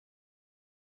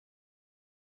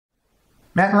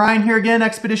Matt and Ryan here again,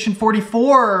 Expedition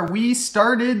 44. We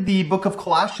started the book of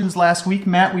Colossians last week.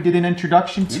 Matt, we did an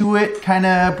introduction to it. Kind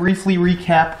of briefly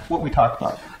recap what we talked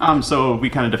about. So we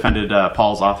kind of defended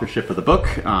Paul's authorship of the book.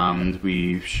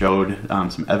 We showed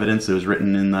some evidence that was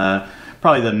written in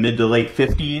probably the mid to late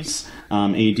 50s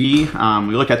AD.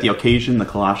 We looked at the occasion, the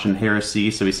Colossian heresy.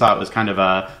 So we saw it was kind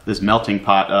of this melting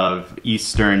pot of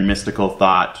Eastern mystical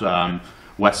thought,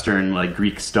 Western, like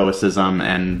Greek Stoicism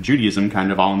and Judaism,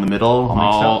 kind of all in the middle,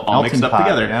 all mixed up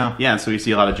together. Yeah, so we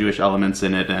see a lot of Jewish elements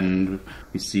in it, and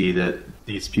we see that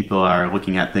these people are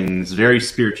looking at things very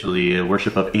spiritually,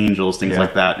 worship of angels, things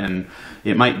like that, and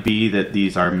it might be that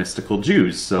these are mystical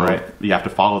Jews, so you have to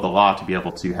follow the law to be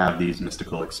able to have these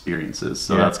mystical experiences.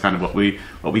 So that's kind of what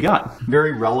we got.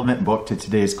 Very relevant book to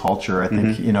today's culture. I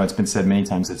think it's been said many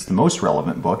times it's the most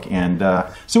relevant book, and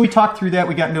so we talked through that.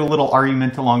 We got into a little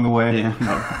argument along the way.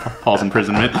 Paul's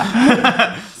imprisonment.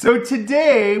 So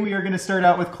today we are going to start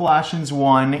out with Colossians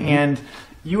 1, and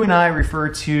you and I refer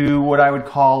to what I would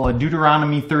call a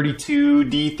Deuteronomy 32,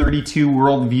 D32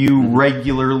 worldview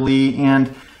regularly,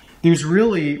 and there's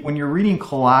really, when you're reading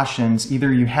Colossians,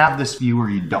 either you have this view or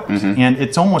you don't. And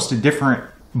it's almost a different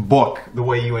book, the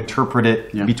way you interpret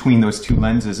it between those two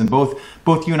lenses. And both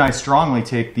you and I strongly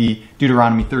take the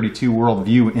Deuteronomy 32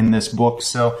 worldview in this book.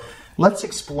 So let's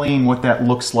explain what that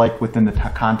looks like within the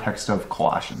context of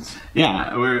Colossians.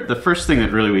 Yeah, the first thing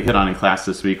that really we hit on in class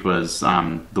this week was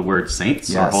the word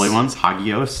saints, or holy ones,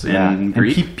 hagios in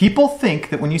Greek. And people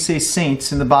think that when you say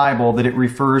saints in the Bible, that it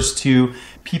refers to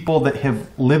people that have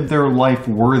lived their life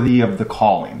worthy of the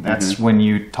calling. That's when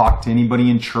you talk to anybody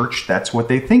in church, that's what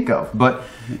they think of. But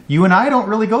you and I don't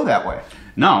really go that way.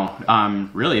 No,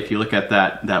 really, if you look at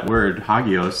that word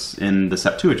hagios in the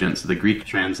Septuagint, so the Greek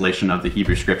translation of the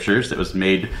Hebrew Scriptures that was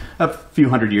made a few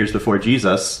hundred years before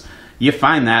Jesus, you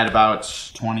find that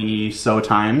about 20 so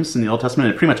times in the Old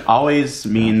Testament. It pretty much always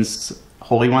means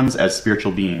holy ones as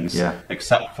spiritual beings,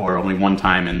 except for only one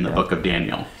time in the book of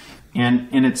Daniel.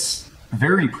 And it's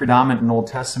very predominant in Old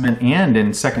Testament and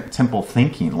in Second Temple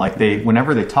thinking. Like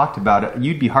whenever they talked about it,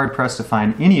 you'd be hard pressed to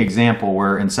find any example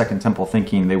where in Second Temple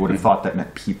thinking they would have thought that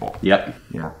meant people. Yeah.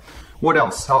 What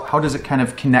else? How does it kind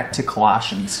of connect to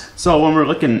Colossians? So when we're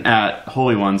looking at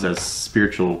holy ones as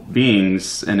spiritual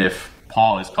beings, and if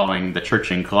Paul is calling the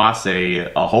church in Colossae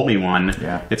a holy one,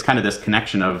 it's kind of this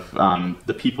connection of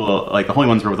the people, like the holy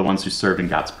ones were the ones who served in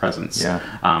God's presence.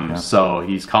 So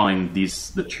he's calling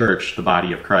the church, the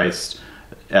body of Christ,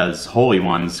 as holy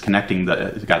ones, connecting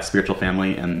God's spiritual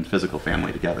family and physical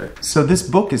family together. So this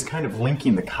book is kind of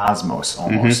linking the cosmos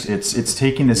almost. It's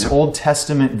taking this Old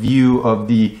Testament view of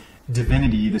the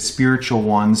divinity, the spiritual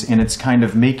ones, and it's kind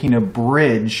of making a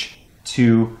bridge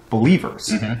to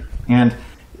believers. And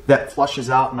that flushes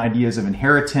out in ideas of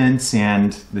inheritance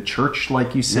and the church,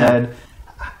 like you said.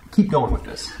 Keep going with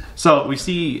this. So we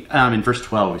see in verse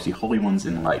 12, we see holy ones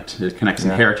in light. It connects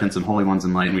inheritance and holy ones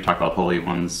in light, and we talk about holy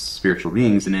ones, spiritual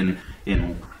beings. And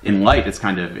in light, it's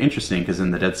kind of interesting because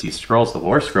in the Dead Sea Scrolls, the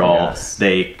War Scroll,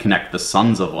 they connect the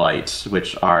sons of light,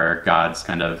 which are God's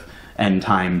kind of end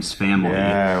times family.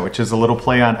 Yeah, which is a little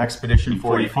play on Expedition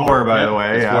 44, by the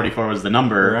way. 44 was the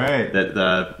number, that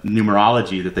the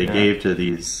numerology that they gave to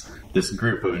this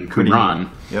group in Qumran.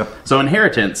 So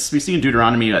inheritance, we see in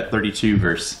Deuteronomy at 32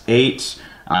 verse 8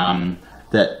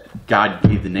 that God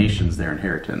gave the nations their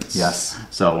inheritance.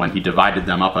 So when he divided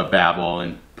them up at Babel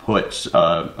and put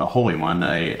a holy one,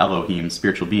 a Elohim,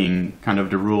 spiritual being, kind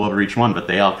of to rule over each one, but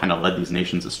they all kind of led these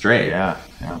nations astray.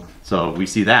 So we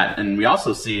see that, and we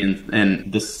also see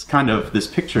in this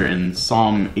picture in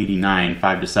Psalm 89,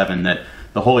 5-7, that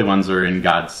the holy ones are in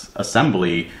God's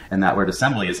assembly, and that word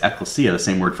assembly is ecclesia, the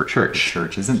same word for church.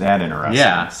 Church, isn't that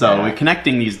interesting? So we're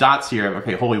connecting these dots here.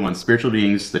 Okay, holy ones, spiritual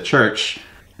beings, the church,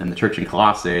 and the church in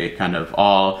Colossae, kind of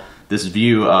all this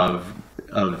view of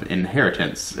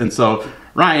inheritance. And so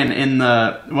Ryan,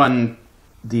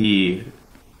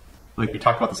 like we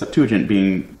talked about the Septuagint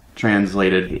being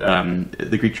translated,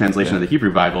 the Greek translation of the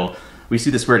Hebrew Bible, we see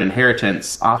this word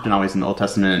inheritance often always in the Old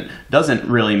Testament doesn't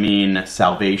really mean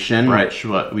salvation, which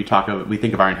we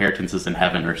think of our inheritances in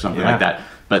heaven or something like that.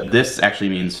 But this actually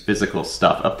means physical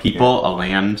stuff, a people, a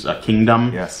land, a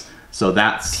kingdom. So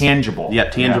that's tangible.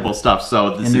 Tangible stuff.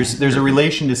 So there's a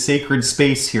relation to sacred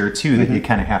space here too that you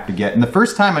kind of have to get. And the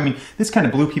first time, I mean, this kind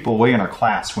of blew people away in our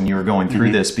class when you were going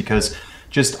through this, because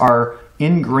just our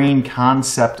ingrained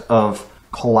concept of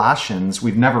Colossians,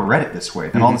 we've never read it this way.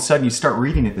 Then all of a sudden you start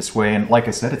reading it this way, and like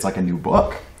I said, it's like a new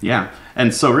book.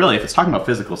 And so really, if it's talking about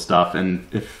physical stuff, and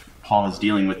if Paul is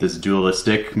dealing with this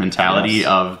dualistic mentality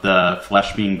of the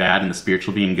flesh being bad and the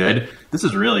spiritual being good. This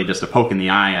is really just a poke in the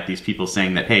eye at these people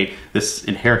saying that, hey, this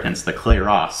inheritance, the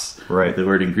kleros, the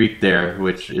word in Greek there,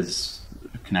 which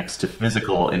connects to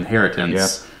physical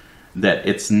inheritance, that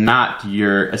it's not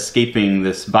you're escaping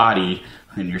this body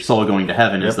and your soul going to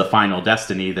heaven is the final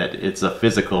destiny, that it's a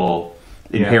physical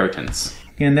inheritance.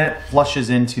 And that flushes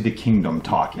into the kingdom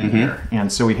talk in here.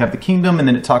 And so we have the kingdom, and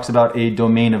then it talks about a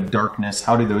domain of darkness.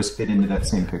 How do those fit into that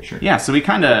same picture? Yeah, so we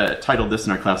kind of titled this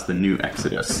in our class The New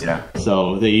Exodus. Yeah.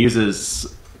 So they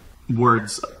uses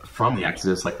words from the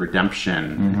Exodus like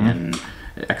redemption in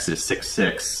Exodus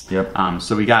 6:6. Yep.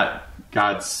 So we got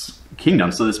God's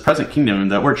kingdom. So this present kingdom,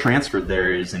 the word transferred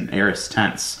there is in aorist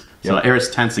tense. So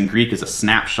aorist tense in Greek is a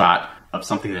snapshot of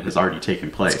something that has already taken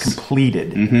place. It's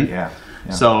completed. Yeah.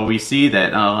 So we see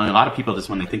that a lot of people just,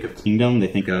 when they think of kingdom, they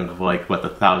think of like what the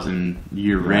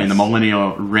 1,000-year reign, the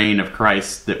millennial reign of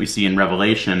Christ that we see in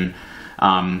Revelation.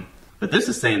 But this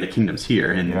is saying the kingdom's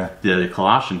here, and the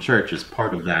Colossian church is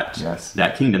part of that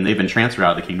that kingdom. They've been transferred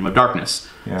out of the kingdom of darkness.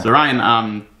 So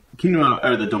Ryan, kingdom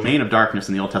or the domain of darkness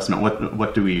in the Old Testament,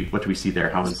 what do we see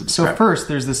there? How is it described? So first,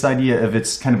 there's this idea of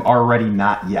it's kind of already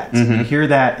not yet. You hear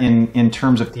that in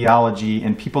terms of theology,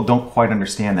 and people don't quite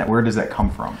understand that. Where does that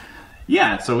come from?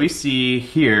 Yeah, so we see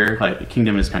here, like, the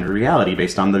kingdom is kind of reality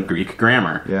based on the Greek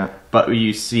grammar. Yeah. But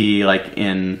you see, like,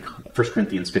 in 1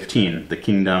 Corinthians 15, the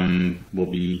kingdom will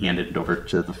be handed over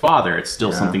to the Father. It's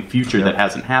still something future that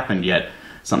hasn't happened yet,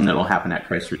 something that will happen at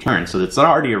Christ's return. So it's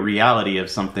already a reality of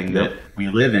something that we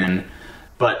live in,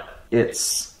 but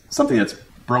it's something that's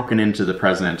broken into the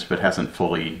present but hasn't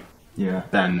fully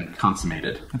been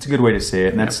consummated. That's a good way to say it.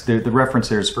 And that's the reference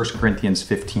there is 1 Corinthians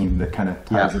 15 that kind of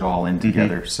ties it all in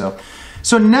together.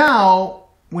 So now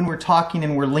when we're talking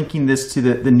and we're linking this to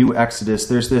the new Exodus,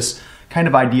 there's this kind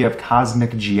of idea of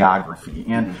cosmic geography.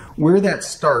 And where that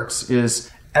starts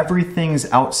is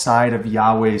everything's outside of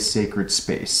Yahweh's sacred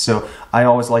space. So I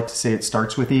always like to say it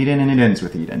starts with Eden and it ends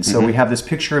with Eden. So we have this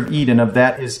picture of Eden, of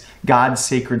that is God's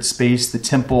sacred space, the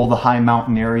temple, the high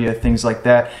mountain area, things like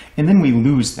that. And then we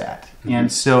lose that.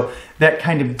 And so that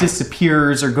kind of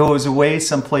disappears or goes away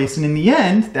someplace. And in the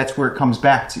end, that's where it comes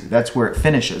back to. That's where it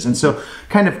finishes. And so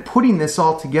kind of putting this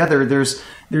all together, there's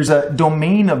a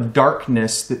domain of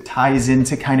darkness that ties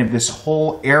into kind of this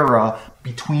whole era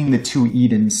between the two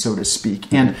Edens, so to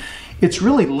speak. And it's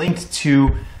really linked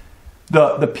to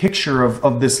the picture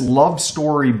of this love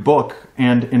story book,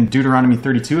 and in Deuteronomy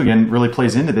 32 again really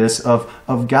plays into this,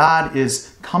 of God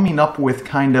is coming up with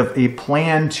kind of a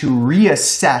plan to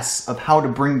reassess of how to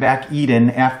bring back Eden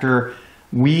after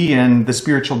we and the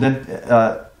spiritual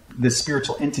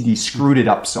entity screwed it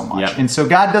up so much. And so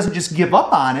God doesn't just give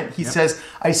up on it. He says,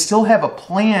 I still have a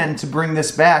plan to bring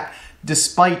this back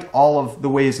despite all of the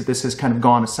ways that this has kind of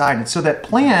gone aside. And so that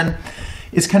plan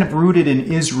is kind of rooted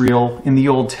in Israel in the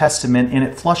Old Testament, and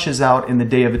it flushes out in the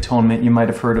Day of Atonement. You might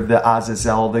have heard of the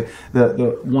Azazel.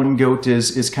 The one goat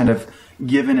is kind of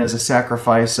given as a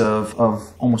sacrifice of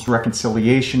almost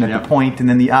reconciliation at the point, and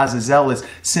then the Azazel is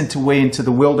sent away into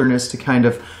the wilderness to kind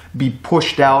of be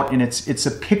pushed out, and it's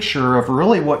a picture of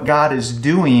really what God is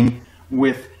doing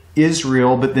with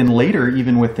Israel, but then later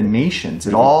even with the nations.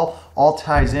 It all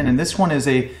ties in, and this one is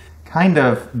a kind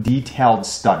of detailed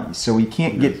study, so we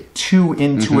can't get too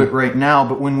into it right now,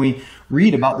 but when we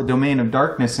read about the domain of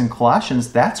darkness in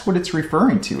Colossians, that's what it's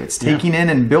referring to. It's taking in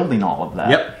and building all of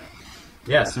that.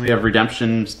 Yeah, so we have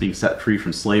redemption, being set free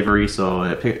from slavery.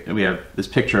 So we have this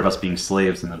picture of us being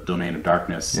slaves in the domain of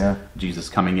darkness. Jesus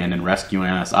coming in and rescuing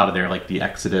us out of there, like the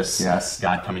Exodus.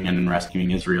 God coming in and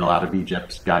rescuing Israel out of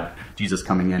Egypt. Jesus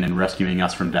coming in and rescuing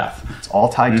us from death. It's all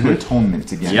tied to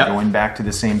atonement again, going back to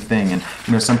the same thing.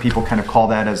 And some people kind of call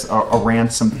that as a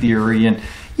ransom theory. And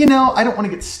I don't want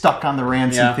to get stuck on the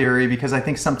ransom theory, because I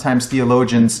think sometimes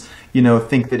theologians,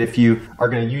 think that if you are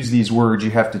going to use these words,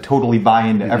 you have to totally buy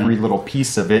into every little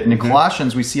piece of it. And in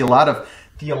Colossians, we see a lot of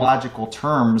theological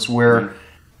terms where,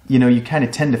 you kind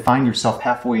of tend to find yourself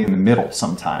halfway in the middle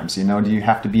sometimes. Do you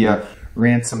have to be a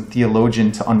ransom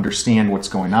theologian to understand what's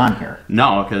going on here?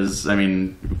 No, because,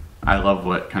 I love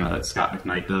what kind of Scott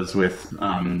McKnight does with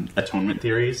atonement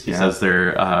theories. He says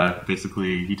they're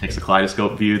basically, he takes a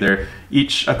kaleidoscope view. They're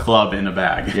each a club in a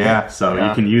bag. So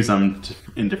you can use them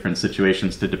in different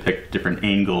situations to depict different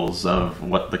angles of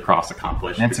what the cross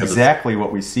accomplished. That's exactly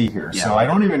what we see here. So I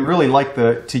don't even really like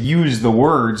to use the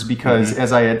words, because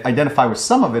as I identify with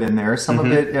some of it in there, some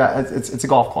of it, it's a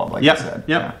golf club, like you said.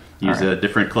 Use a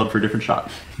different club for a different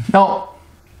shot. Now,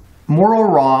 moral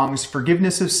wrongs,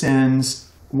 forgiveness of sins.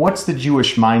 What's the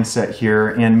Jewish mindset here,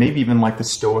 and maybe even like the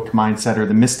Stoic mindset or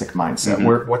the mystic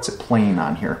mindset? What's it playing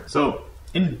on here? So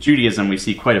in Judaism, we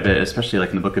see quite a bit, especially like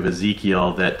in the book of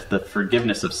Ezekiel, that the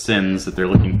forgiveness of sins that they're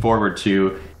looking forward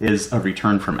to is a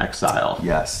return from exile.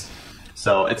 Yes.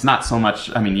 So it's not so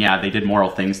much, I mean, yeah, they did moral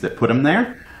things that put them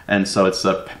there. And so it's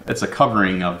a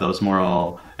covering of those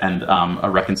moral and a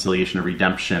reconciliation, a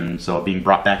redemption. So being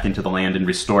brought back into the land and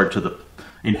restored to the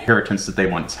inheritance that they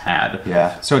once had.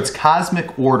 Yeah. So it's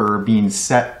cosmic order being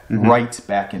set right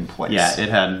back in place. Yeah, it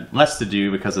had less to do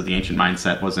because of the ancient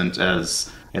mindset wasn't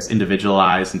as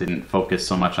individualized and didn't focus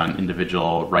so much on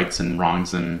individual rights and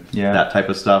wrongs and that type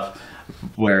of stuff,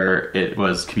 where it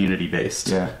was community-based.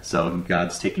 Yeah. So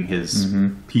God's taking his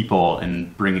people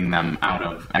and bringing them out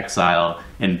of exile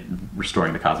and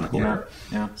restoring the cosmic order.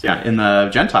 Yeah. So yeah, in the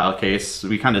Gentile case,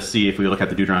 we kind of see, if we look at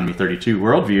the Deuteronomy 32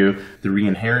 worldview, the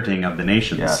re-inheriting of the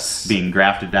nations, being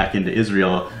grafted back into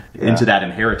Israel, into that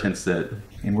inheritance that...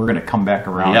 And we're going to come back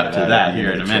around to that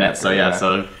here in a minute. So yeah,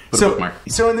 so put a bookmark.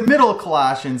 So in the middle of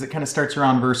Colossians, it kind of starts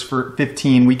around verse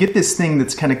 15. We get this thing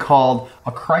that's kind of called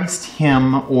a Christ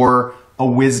hymn or a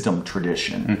wisdom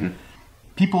tradition.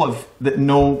 People that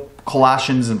know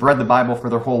Colossians and read the Bible for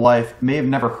their whole life may have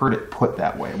never heard it put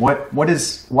that way.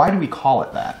 Why do we call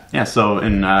it that? Yeah, so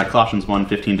in Colossians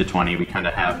 1:15-20, we kind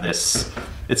of have this,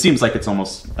 it seems like it's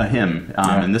almost a hymn.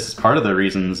 And this is part of the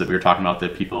reasons that we were talking about,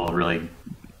 that people really,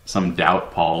 some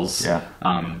doubt Paul's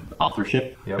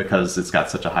authorship, because it's got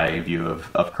such a high view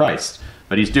of Christ.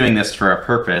 But he's doing this for a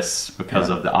purpose because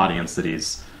of the audience that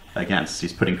he's against.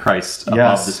 He's putting Christ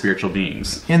above the spiritual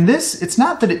beings. And this, it's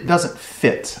not that it doesn't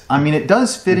fit. I mean, it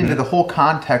does fit into the whole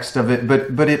context of it,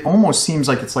 but it almost seems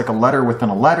like it's like a letter within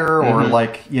a letter, or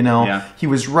like, he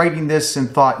was writing this and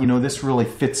thought, this really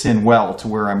fits in well to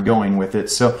where I'm going with it.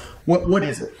 So what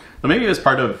is it? So maybe it was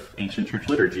part of ancient church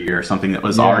liturgy or something that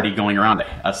was already going around,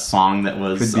 a song that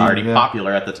was already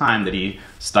popular at the time that he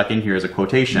stuck in here as a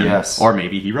quotation, or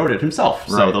maybe he wrote it himself.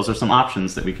 Right. So those are some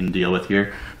options that we can deal with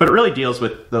here. But it really deals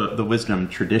with the wisdom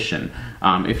tradition.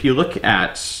 If you look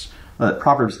at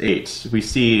Proverbs 8, we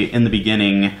see in the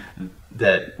beginning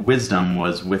that wisdom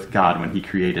was with God when he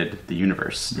created the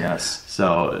universe. Yes.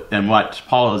 So, and what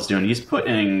Paul is doing, he's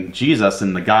putting Jesus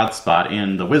in the God spot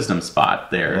and the wisdom spot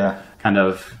there. Yeah. Kind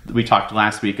of, we talked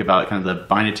last week about kind of the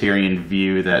binatarian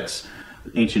view that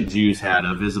ancient Jews had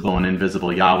of visible and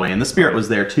invisible Yahweh, and the Spirit was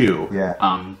there too.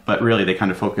 Yeah. But really, they kind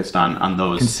of focused on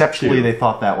those. Conceptually, they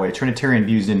thought that way. Trinitarian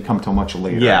views didn't come till much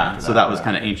later. Yeah. So that was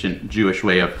kind of ancient Jewish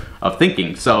way of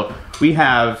thinking. So we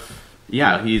have.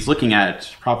 Yeah, he's looking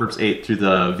at Proverbs 8 through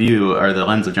the view or the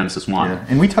lens of Genesis 1. Yeah.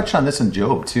 And we touched on this in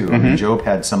Job too. I mean, Job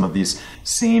had some of these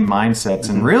same mindsets,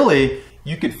 and really,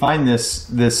 you could find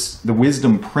the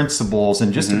wisdom principles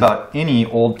in just about any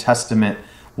Old Testament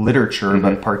literature,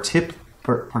 but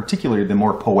particularly the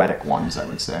more poetic ones, I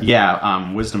would say.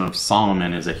 Yeah, Wisdom of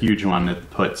Solomon is a huge one that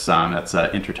puts, that's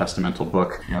an intertestamental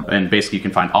book. Yep. And basically you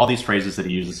can find all these phrases that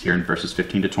he uses here in verses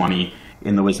 15-20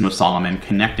 in the Wisdom of Solomon,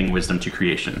 connecting wisdom to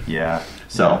creation. Yeah.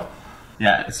 So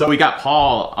we got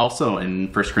Paul also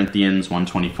in 1 Corinthians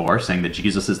 1:24 saying that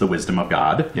Jesus is the wisdom of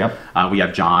God. Yep. We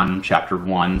have John chapter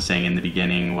 1 saying in the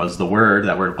beginning was the Word.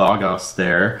 That word logos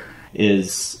there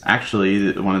is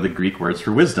actually one of the Greek words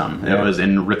for wisdom. Yeah. It was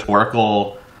in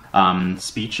rhetorical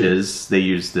speeches, they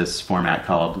used this format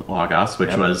called logos,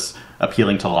 which was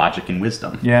appealing to logic and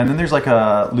wisdom. Yeah, and then there's like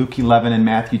a Luke 11 and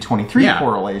Matthew 23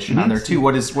 correlation on there too.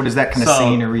 What is that kind of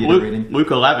saying or reiterating?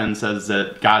 Luke 11 says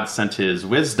that God sent his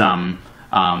wisdom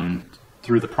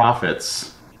through the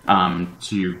prophets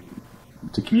to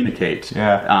communicate,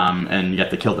 and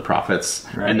yet they killed the prophets.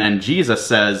 Right. And then Jesus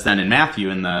says then in Matthew,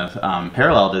 in the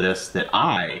parallel to this, that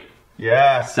I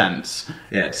sent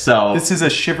it. So this is a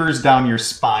shivers down your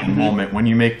spine moment when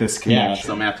you make this connection. Yeah,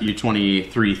 so Matthew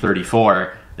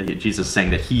 23:34, Jesus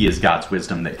saying that he is God's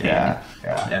wisdom that came.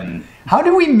 Yeah. And how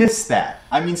do we miss that?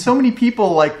 I mean, so many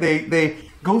people, like, they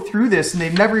go through this and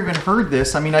they've never even heard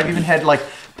this. I mean, I've even had, like,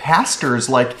 pastors,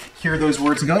 like, hear those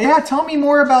words and go, yeah, tell me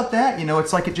more about that.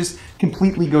 It's like it just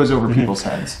completely goes over people's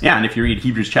heads. Yeah, and if you read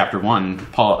Hebrews chapter 1,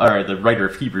 Paul, or the writer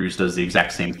of Hebrews, does the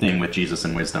exact same thing with Jesus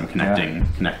and wisdom, connecting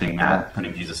that,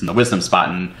 putting Jesus in the wisdom spot,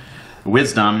 and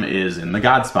wisdom is in the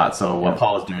God spot. So what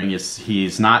Paul is doing is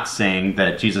he's not saying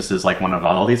that Jesus is like one of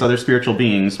all these other spiritual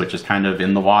beings, which is kind of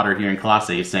in the water here in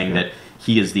Colossae. He's saying that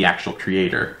he is the actual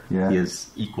creator. Yeah. He is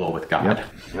equal with God.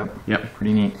 Yep.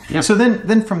 Pretty neat. Yep. So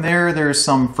then from there's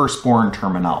some firstborn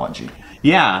terminology.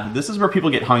 Yeah, this is where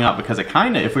people get hung up because it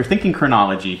kind of, if we're thinking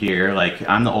chronology here, like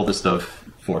I'm the oldest of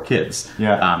 4 kids.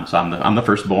 Yeah. So I'm the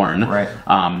firstborn. Right.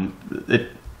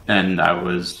 And I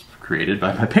was created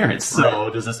by my parents. So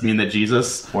does this mean that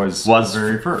Jesus was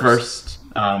very first?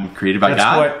 created by God.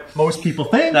 That's what most people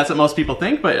think. That's what most people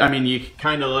think, but I mean, you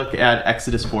kind of look at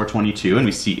Exodus 4:22, and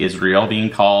we see Israel being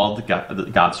called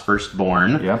God's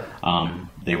firstborn. Yep.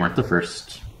 They weren't the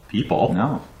first people.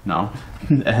 No.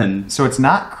 And so it's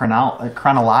not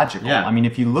chronological. Yeah. I mean,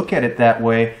 if you look at it that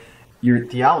way, your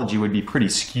theology would be pretty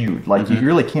skewed. Like, you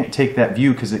really can't take that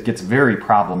view because it gets very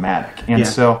problematic. And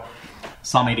so...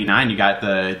 Psalm 89, you got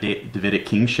the Davidic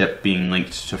kingship being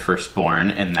linked to firstborn,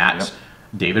 and that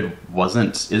David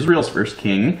wasn't Israel's first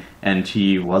king, and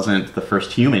he wasn't the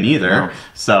first human either. No.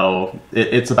 So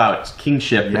it's about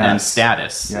kingship and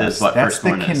status is what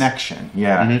firstborn is. That's the connection,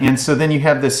 And so then you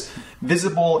have this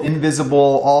visible,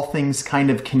 invisible, all things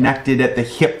kind of connected at the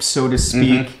hip, so to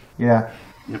speak.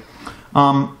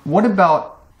 What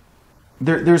about...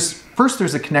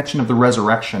 There's a connection of the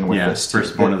resurrection with this too.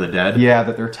 Firstborn of the dead. Yeah,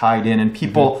 that they're tied in. And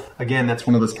people, again, that's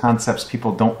one of those concepts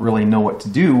people don't really know what to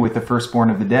do with the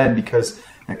firstborn of the dead, because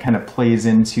that kind of plays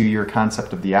into your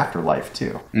concept of the afterlife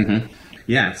too.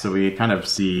 Yeah, so we kind of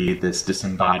see this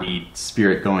disembodied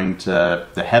spirit going to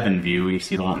the heaven view. We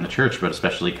see it a lot in the church, but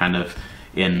especially kind of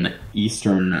in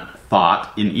Eastern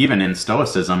thought, even in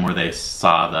Stoicism, where they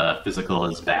saw the physical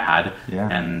as bad.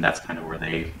 And that's kind of where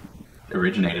they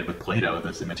originated with Plato,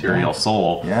 this immaterial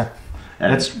soul. And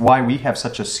that's why we have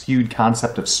such a skewed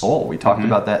concept of soul. We talked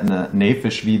about that in the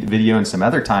Nafish video and some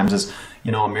other times. Is,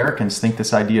 Americans think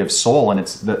this idea of soul, and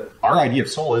it's that our idea of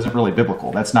soul isn't really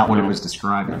biblical. That's not what it was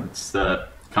describing. It's the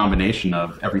combination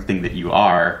of everything that you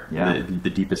are. The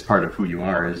deepest part of who you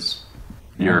are is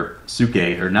your suke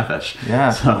or nefesh.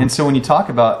 And so when you talk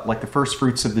about like the first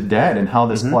fruits of the dead and how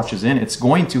this flushes in, it's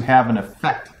going to have an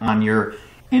effect on your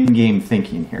end-game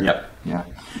thinking here.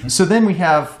 So then we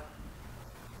have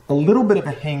a little bit of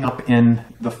a hang-up in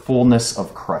the fullness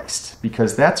of Christ,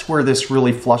 because that's where this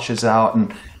really flushes out,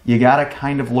 and you got to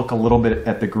kind of look a little bit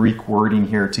at the Greek wording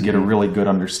here to get a really good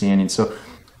understanding. So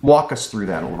walk us through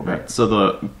that a little bit. So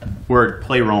the word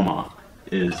plērōma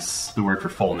is the word for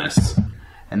fullness,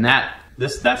 and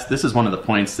this is one of the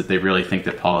points that they really think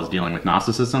that Paul is dealing with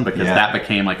Gnosticism, because that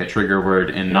became like a trigger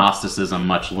word in Gnosticism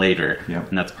much later.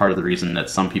 And that's part of the reason that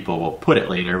some people will put it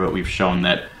later, but we've shown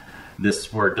that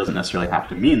this word doesn't necessarily have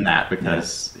to mean that,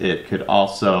 because it could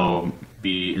also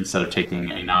be, instead of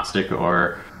taking a Gnostic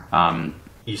or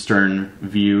Eastern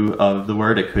view of the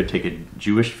word, it could take a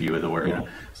Jewish view of the word.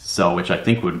 So, which I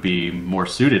think would be more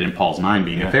suited in Paul's mind,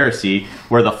 being a Pharisee,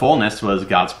 where the fullness was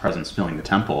God's presence filling the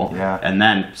temple. And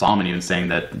then Solomon even saying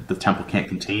that the temple can't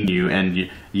contain you, and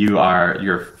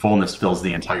your fullness fills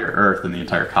the entire earth and the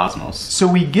entire cosmos. So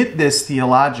we get this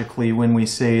theologically when we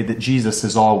say that Jesus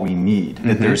is all we need,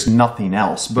 that there's nothing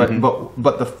else. But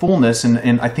the fullness,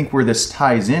 and I think where this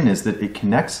ties in is that it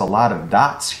connects a lot of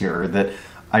dots here that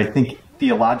I think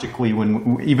theologically,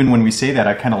 even when we say that,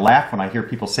 I kind of laugh when I hear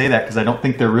people say that, because I don't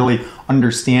think they're really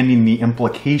understanding the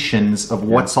implications of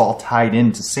what's all tied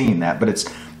into saying that. But it's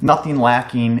nothing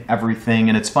lacking, everything.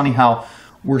 And it's funny how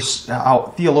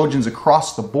how theologians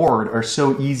across the board are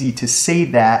so easy to say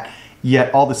that,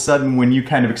 yet all of a sudden when you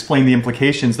kind of explain the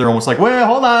implications, they're almost like, well,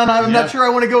 hold on, I'm not sure I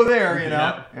want to go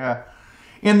there,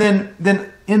 And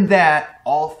then in that,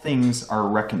 all things are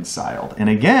reconciled. And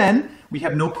again, we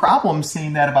have no problem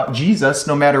saying that about Jesus,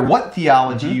 no matter what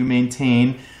theology you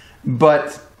maintain,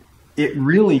 but it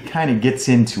really kind of gets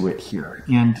into it here.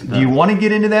 And do you want to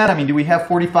get into that? I mean, do we have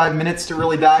 45 minutes to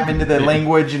really dive into the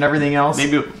language and everything else?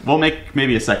 Maybe we'll make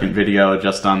a second video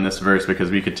just on this verse,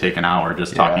 because we could take an hour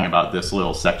just talking about this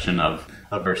little section of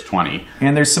verse 20.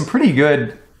 And there's some pretty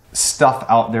good stuff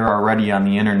out there already on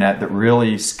the internet that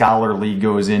really scholarly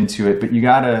goes into it, but you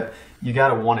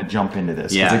gotta want to jump into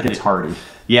this, because it gets hardy.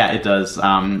 Yeah, it does.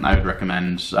 I would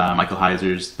recommend Michael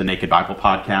Heiser's The Naked Bible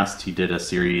podcast. He did a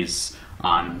series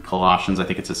on Colossians. I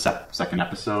think it's a second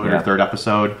episode or third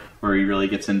episode where he really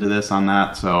gets into this on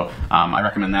that. So I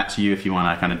recommend that to you if you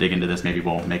want to kind of dig into this. Maybe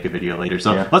we'll make a video later.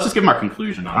 So let's just give them our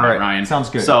conclusion on that, Ryan. Sounds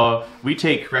good. So we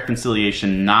take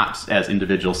reconciliation not as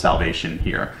individual salvation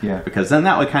here, because then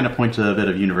that would kind of point to a bit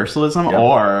of universalism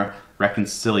or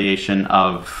reconciliation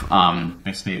of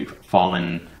maybe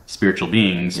fallen spiritual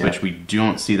beings, which we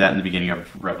don't see that in the beginning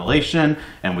of Revelation,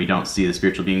 and we don't see the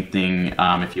spiritual being thing.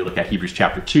 If you look at Hebrews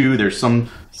chapter 2, there's some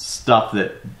stuff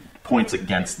that points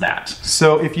against that.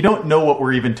 So if you don't know what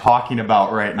we're even talking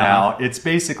about right now, it's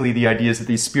basically the idea is that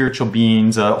these spiritual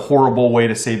beings, a horrible way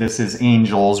to say this is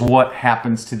angels, what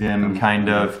happens to them kind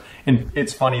of, and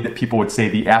it's funny that people would say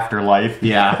the afterlife.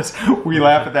 Yeah. We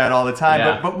laugh at that all the time.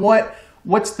 Yeah. But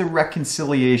what's the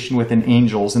reconciliation within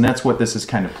angels? And that's what this is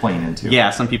kind of playing into. Yeah,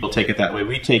 some people take it that way.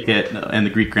 We take it, and the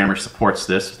Greek grammar supports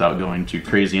this without going too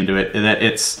crazy into it, that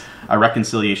it's a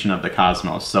reconciliation of the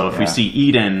cosmos. So if we see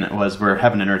Eden was where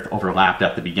heaven and earth overlapped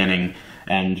at the beginning,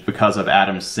 and because of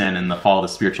Adam's sin and the fall of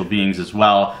the spiritual beings as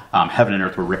well, heaven and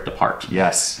earth were ripped apart.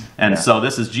 Yes. And so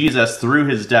this is Jesus, through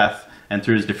his death and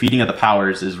through his defeating of the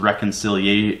powers, is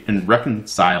reconciling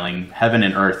heaven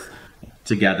and earth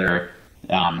together.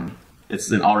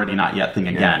 It's an already not yet thing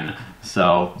again.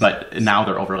 So, but now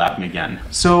they're overlapping again.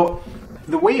 So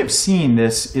the way of seeing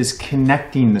this is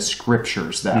connecting the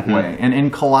scriptures that way. And in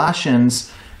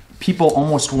Colossians, people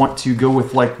almost want to go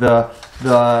with like the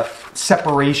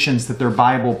separations that their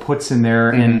Bible puts in there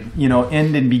and, you know,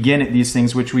 end and begin at these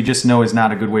things, which we just know is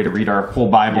not a good way to read our whole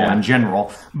Bible in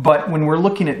general. But when we're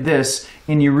looking at this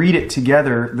and you read it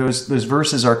together, those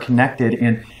verses are connected,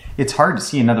 and it's hard to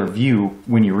see another view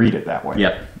when you read it that way.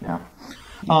 Yep. Yeah.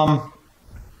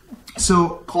 So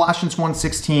Colossians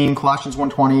 1:16, Colossians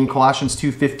 1:20, Colossians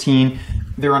 2:15,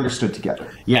 they're understood together.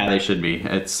 Yeah, they should be.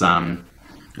 It's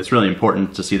really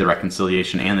important to see the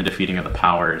reconciliation and the defeating of the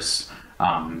powers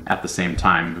at the same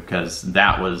time, because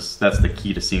that's the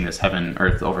key to seeing this heaven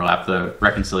earth overlap, the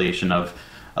reconciliation of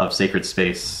sacred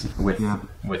space with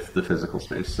the physical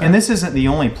space. So. And this isn't the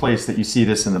only place that you see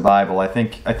this in the Bible. I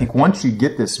think once you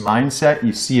get this mindset,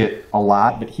 you see it a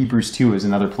lot. But Hebrews 2 is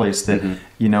another place that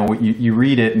you know you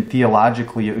read it, and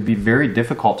theologically it would be very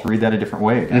difficult to read that a different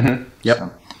way again. Yep.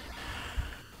 So.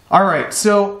 All right.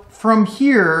 So from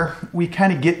here we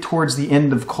kind of get towards the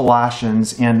end of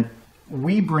Colossians, and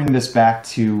we bring this back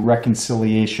to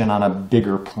reconciliation on a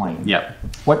bigger plane. Yep.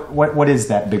 What is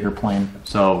that bigger plane?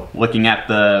 So looking at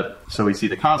so we see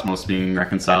the cosmos being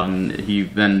reconciled, and he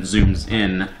then zooms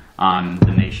in on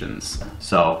the nations.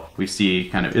 So we see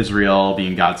kind of Israel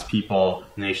being God's people,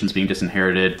 nations being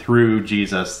disinherited, through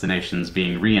Jesus, the nations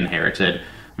being re-inherited.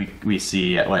 We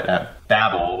see at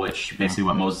Babel, which basically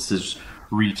what Moses is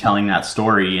retelling that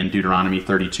story in Deuteronomy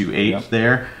 32:8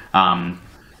 there.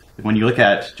 When you look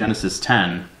at Genesis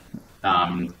 10,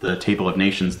 the table of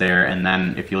nations there, and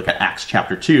then if you look at Acts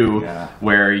chapter 2,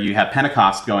 where you have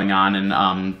Pentecost going on,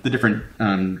 and the different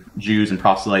Jews and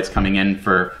proselytes coming in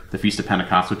for the Feast of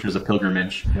Pentecost, which was a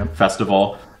pilgrimage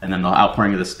festival, and then the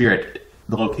outpouring of the Spirit,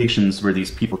 the locations where these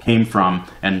people came from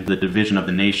and the division of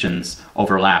the nations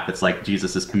overlap. It's like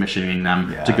Jesus is commissioning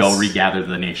them to go regather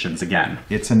the nations again.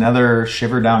 It's another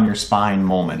shiver down your spine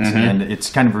moment, and it's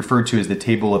kind of referred to as the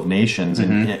Table of Nations,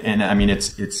 and I mean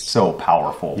it's so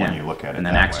powerful when you look at it. And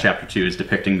then Acts chapter 2 is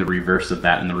depicting the reverse of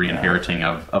that and the re-inheriting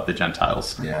of the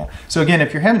Gentiles. Yeah. So again,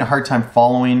 if you're having a hard time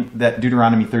following, that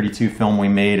Deuteronomy 32 film we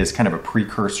made is kind of a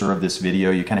precursor of this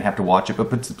video. You kind of have to watch it,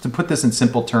 but to put this in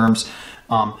simple terms,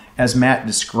 as Matt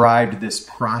described this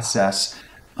process,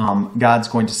 God's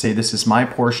going to say, this is my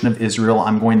portion of Israel,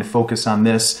 I'm going to focus on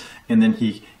this, and then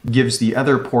he gives the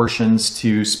other portions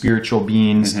to spiritual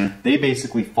beings. They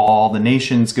basically fall, the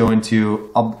nations go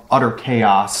into utter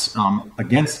chaos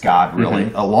against God, really,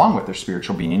 along with their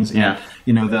spiritual beings. And,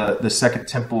 you know, the Second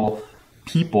Temple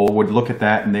people would look at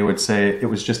that and they would say it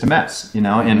was just a mess, you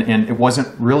know, and it wasn't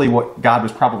really what God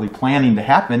was probably planning to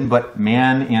happen, but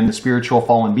man and the spiritual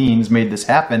fallen beings made this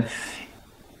happen.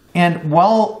 And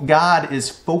while God is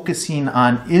focusing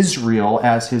on Israel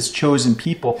as his chosen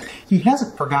people, he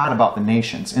hasn't forgot about the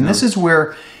nations. And this is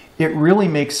where it really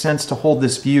makes sense to hold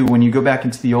this view when you go back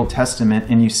into the Old Testament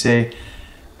and you say,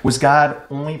 was God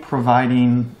only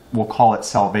providing, we'll call it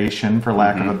salvation for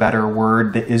lack of a better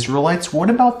word, the Israelites? What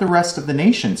about the rest of the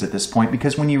nations at this point?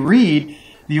 Because when you read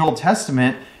the Old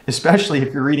Testament, especially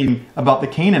if you're reading about the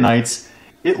Canaanites,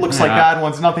 it looks like God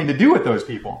wants nothing to do with those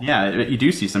people. Yeah, you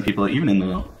do see some people, even in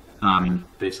the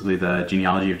basically the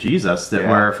genealogy of Jesus, that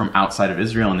were from outside of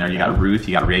Israel in there. You got Ruth,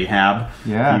 you got Rahab,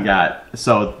 you got,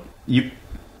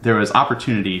 there was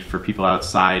opportunity for people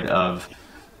outside of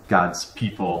God's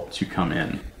people to come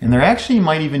in. And there actually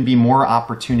might even be more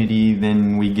opportunity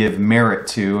than we give merit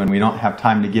to, and we don't have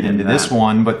time to get into this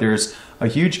one, but there's a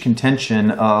huge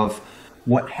contention of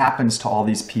what happens to all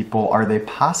these people. Are they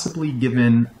possibly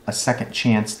given a second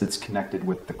chance that's connected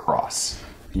with the cross?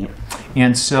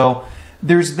 And so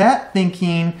there's that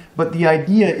thinking, but the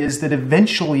idea is that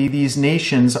eventually these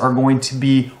nations are going to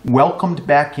be welcomed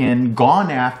back in,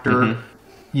 gone after,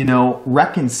 you know,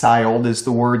 reconciled is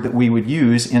the word that we would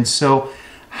use. And so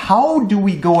how do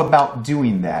we go about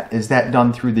doing that? Is that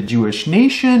done through the Jewish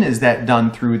nation? Is that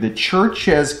done through the church,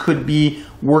 as could be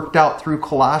worked out through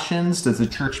Colossians? Does the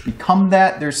church become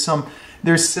that? There's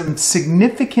some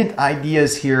significant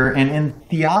ideas here, and in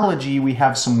theology we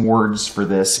have some words for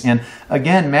this. And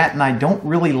again, Matt and I don't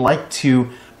really like to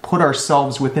put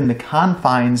ourselves within the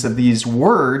confines of these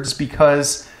words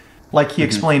because, like he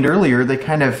explained earlier, they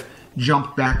kind of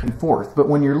jump back and forth. But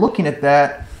when you're looking at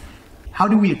that, how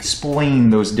do we explain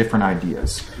those different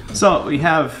ideas? So we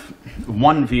have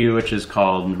one view, which is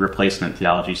called replacement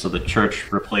theology. So the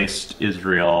church replaced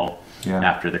Israel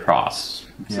after the cross.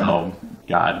 So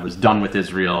God was done with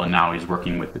Israel, and now he's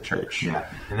working with the church. Yeah.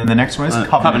 And then the next one is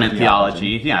covenant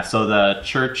theology. Yeah, so the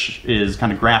church is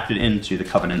kind of grafted into the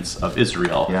covenants of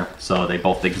Israel. Yeah. So they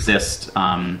both exist.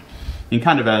 And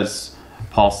kind of as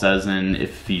Paul says in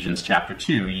Ephesians chapter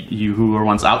 2, you who were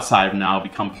once outside now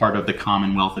become part of the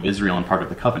commonwealth of Israel and part of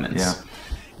the covenants. Yeah.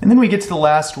 And then we get to the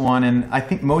last one, and I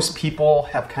think most people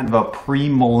have kind of a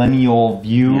pre-millennial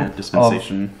view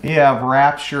dispensation. Of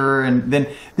rapture, and then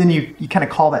you kind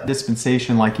of call that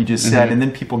dispensation, like you just said, and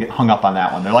then people get hung up on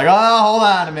that one. They're like, oh, hold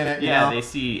on a minute. Yeah, they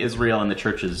see Israel and the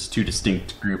church as two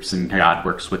distinct groups, and God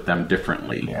works with them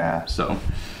differently. Yeah. So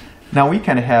now we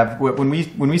kind of have, when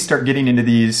we start getting into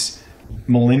these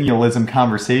millennialism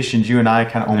conversations, you and I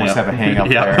kind of almost have a hang up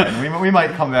there, and we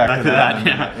might come back to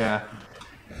that.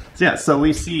 Yeah, so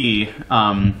we see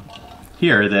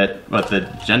here that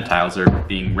the Gentiles are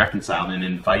being reconciled and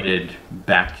invited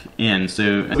back in.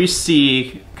 So we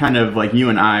see kind of like you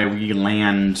and I, we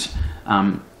land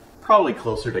probably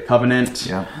closer to covenant.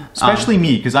 Yeah, especially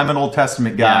me, because I'm an Old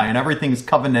Testament guy, and everything's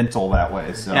covenantal that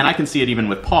way. So. And I can see it even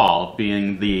with Paul,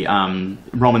 being the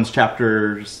Romans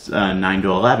chapters 9 to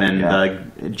 11,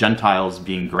 the Gentiles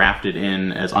being grafted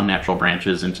in as unnatural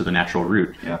branches into the natural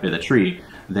root of the tree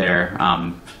there.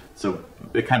 So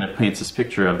it kind of paints this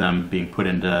picture of them being put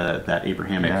into that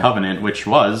Abrahamic covenant, which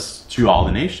was to all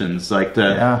the nations. Like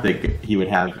he would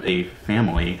have a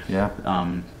family.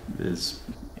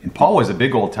 And Paul was a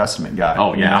big Old Testament guy.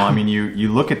 Oh, yeah. You know, I mean,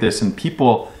 you look at this and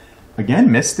people,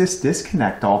 again, miss this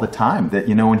disconnect all the time. That,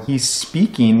 you know, when he's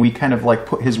speaking, we kind of like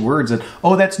put his words in,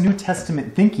 oh, that's New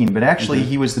Testament thinking. But actually,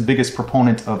 he was the biggest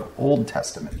proponent of Old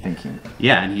Testament thinking.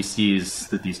 Yeah, and he sees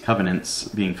that these covenants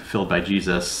being fulfilled by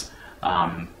Jesus,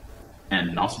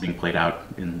 and also being played out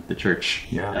in the church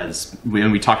as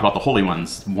when we talk about the holy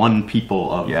ones, one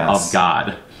people of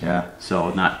God. Yeah. So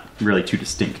not really too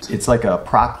distinct. It's like a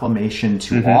proclamation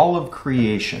to all of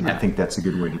creation. I think that's a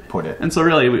good way to put it. And so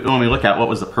really, when we look at what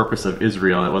was the purpose of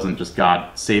Israel, it wasn't just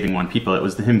God saving one people. It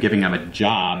was him giving them a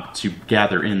job to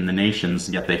gather in the nations,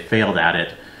 yet they failed at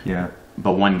it. Yeah.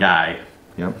 But one guy,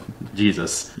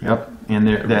 Jesus. And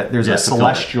there's a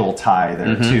celestial tie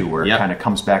there too, where it kind of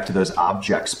comes back to those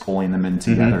objects pulling them in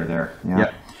together there.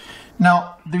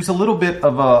 Now, there's a little bit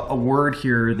of a word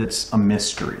here that's a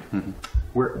mystery.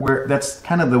 Where that's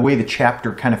kind of the way the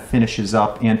chapter kind of finishes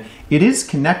up, and it is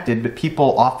connected, but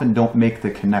people often don't make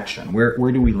the connection.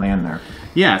 Where do we land there?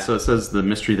 Yeah, so it says the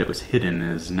mystery that was hidden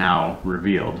is now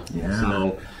revealed.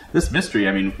 So this mystery,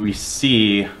 I mean, we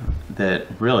see that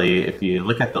really, if you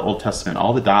look at the Old Testament,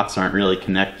 all the dots aren't really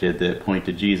connected that point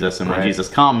to Jesus, and when Jesus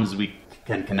comes, we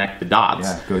can connect the dots.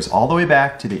 Yeah, it goes all the way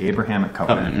back to the Abrahamic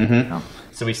covenant.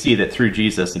 So we see that through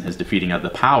Jesus and his defeating of the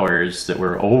powers that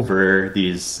were over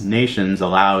these nations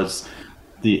allows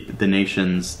the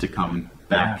nations to come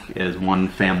back as one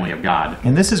family of God.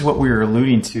 And this is what we were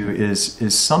alluding to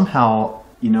is somehow,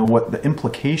 you know, what the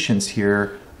implications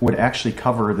here would actually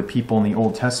cover the people in the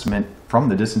Old Testament from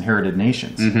the disinherited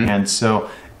nations. And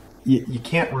so you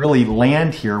can't really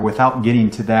land here without getting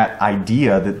to that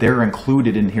idea that they're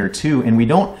included in here too. And we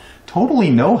don't totally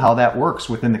know how that works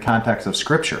within the context of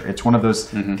Scripture. It's one of those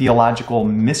theological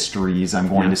mysteries, I'm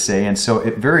going to say. And so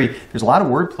there's a lot of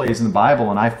word plays in the Bible,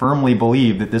 and I firmly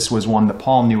believe that this was one that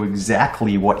Paul knew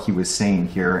exactly what he was saying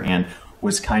here and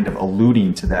was kind of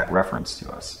alluding to that reference to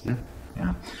us.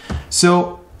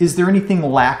 So, is there anything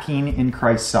lacking in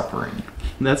Christ's suffering?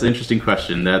 That's an interesting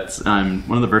question. That's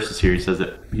one of the verses here. He says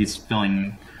that he's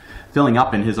filling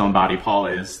up in his own body, Paul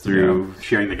is, through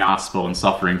sharing the gospel and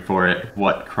suffering for it,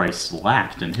 what Christ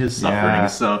lacked in his suffering.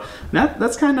 So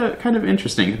that's kind of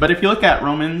interesting. But if you look at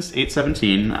Romans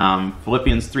 8:17,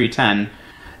 Philippians 3:10,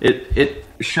 it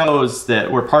shows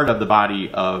that we're part of the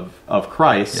body of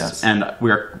Christ,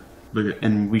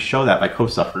 and we show that by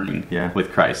co-suffering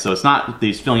with Christ. So it's not that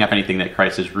he's filling up anything that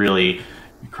Christ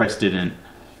didn't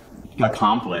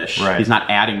accomplish. He's not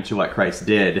adding to what Christ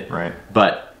did.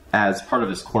 But as part of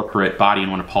this corporate body,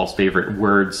 and one of Paul's favorite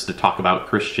words to talk about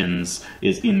Christians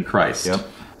is in Christ.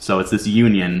 So it's this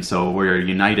union. So we're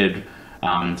united.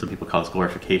 Some people call this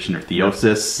glorification or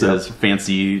theosis as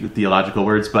fancy theological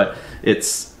words, but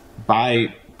it's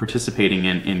by participating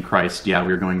in Christ.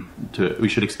 We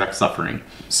should expect suffering.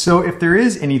 So if there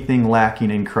is anything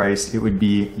lacking in Christ, it would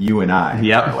be you and I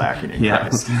are lacking in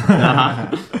Christ.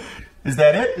 Is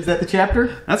that it? Is that the chapter?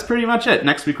 That's pretty much it.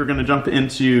 Next week we're going to jump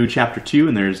into chapter 2,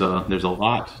 and there's a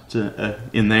lot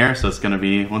in there, so it's going to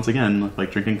be, once again,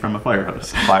 like drinking from a fire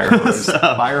hose. Fire hose.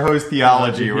 Fire hose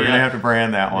theology. We're going to have to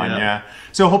brand that one, yeah.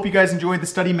 So hope you guys enjoyed the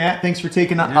study. Matt, thanks for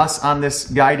taking us on this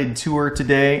guided tour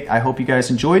today. I hope you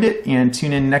guys enjoyed it, and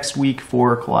tune in next week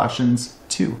for Colossians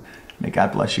 2. May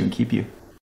God bless you and keep you.